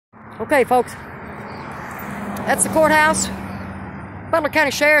Okay, folks, that's the courthouse, Butler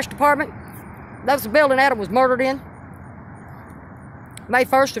County Sheriff's Department. That's the building Adam was murdered in, May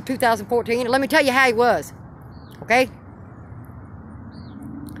 1st of 2014. And let me tell you how he was, okay?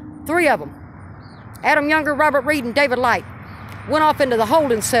 3 of them, Adam Younger, Robert Reed, and David Light, went off into the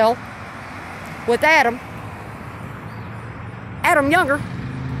holding cell with Adam. Adam Younger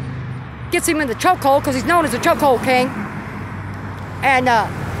gets him in the chokehold because he's known as the chokehold king. And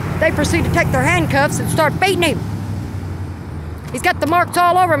they proceed to take their handcuffs and start beating him. He's got the marks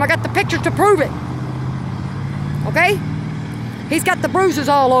all over him. I got the pictures to prove it. Okay? He's got the bruises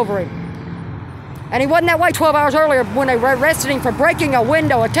all over him. And he wasn't that way 12 hours earlier when they arrested him for breaking a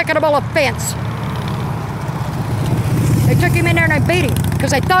window, a ticketable offense. They took him in there and they beat him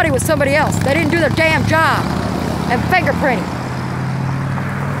because they thought he was somebody else. They didn't do their damn job and fingerprint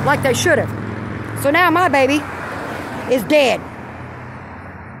him like they should have. So now my baby is dead.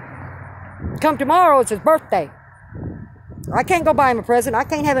 Come tomorrow, it's his birthday. I can't go buy him a present. I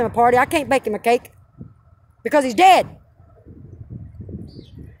can't have him a party. I can't bake him a cake because he's dead.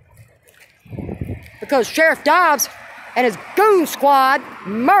 Because Sheriff Dobbs and his goon squad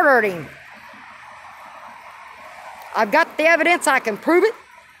murdered him. I've got the evidence. I can prove it.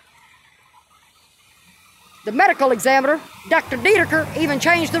 The medical examiner, Dr. Dieterker, even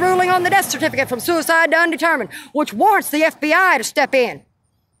changed the ruling on the death certificate from suicide to undetermined, which warrants the FBI to step in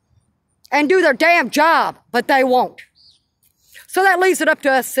and do their damn job, but they won't. So that leaves it up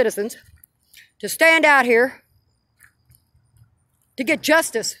to us citizens to stand out here to get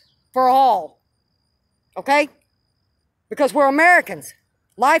justice for all, okay? Because we're Americans.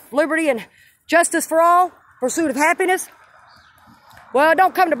 Life, liberty, and justice for all, pursuit of happiness. Well,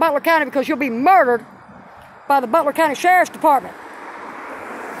 don't come to Butler County because you'll be murdered by the Butler County Sheriff's Department.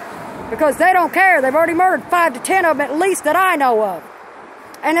 Because they don't care. They've already murdered 5 to 10 of them at least that I know of.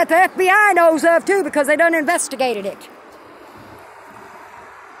 And that the FBI knows of too because they done investigated it.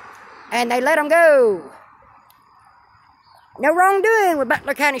 And they let them go. No wrongdoing with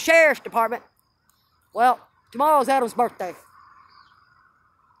Butler County Sheriff's Department. Well, tomorrow's Adam's birthday.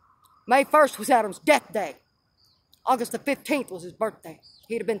 May 1st was Adam's death day. August the 15th was his birthday.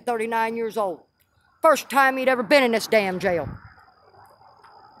 He'd have been 39 years old. First time he'd ever been in this damn jail.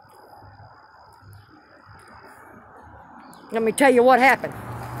 Let me tell you what happened.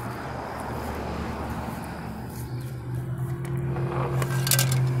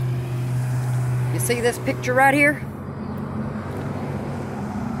 You see this picture right here?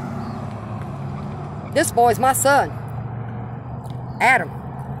 This boy's my son, Adam.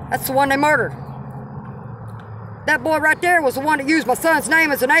 That's the one they murdered. That boy right there was the one that used my son's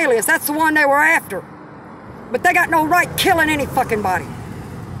name as an alias. That's the one they were after. But they got no right killing any fucking body.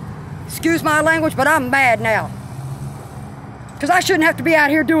 Excuse my language, but I'm mad now. Because I shouldn't have to be out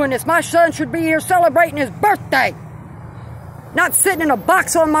here doing this. My son should be here celebrating his birthday. Not sitting in a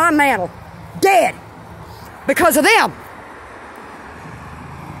box on my mantle. Dead. Because of them.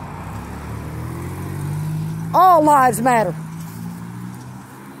 All lives matter.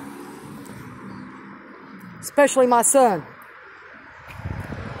 Especially my son.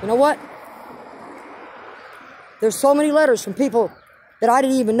 You know what? There's so many letters from people that I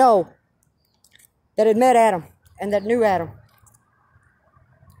didn't even know that had met Adam and that knew Adam.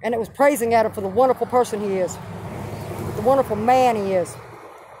 And it was praising Adam for the wonderful person he is. The wonderful man he is.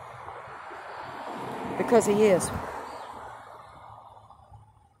 Because he is.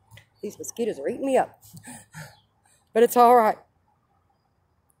 These mosquitoes are eating me up. But it's all right.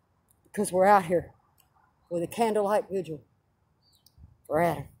 Because we're out here with a candlelight vigil for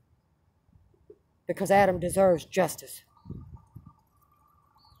Adam. Because Adam deserves justice.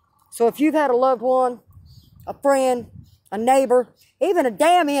 So if you've had a loved one, a friend, a neighbor, even a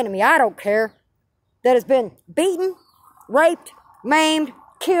damn enemy, I don't care, that has been beaten, raped, maimed,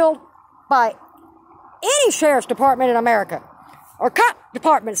 killed by any sheriff's department in America, or cop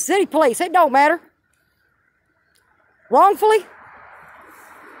department, city police, it don't matter, wrongfully,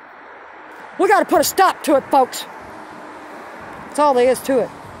 we got to put a stop to it, folks. That's all there is to it.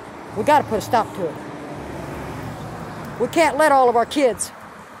 We got to put a stop to it. We can't let all of our kids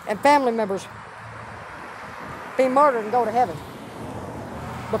and family members be murdered and go to heaven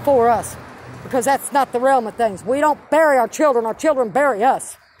before us, because that's not the realm of things. We don't bury our children bury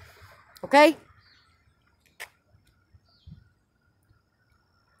us. Okay?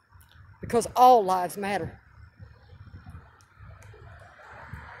 Because all lives matter.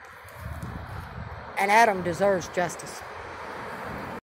 And Adam deserves justice.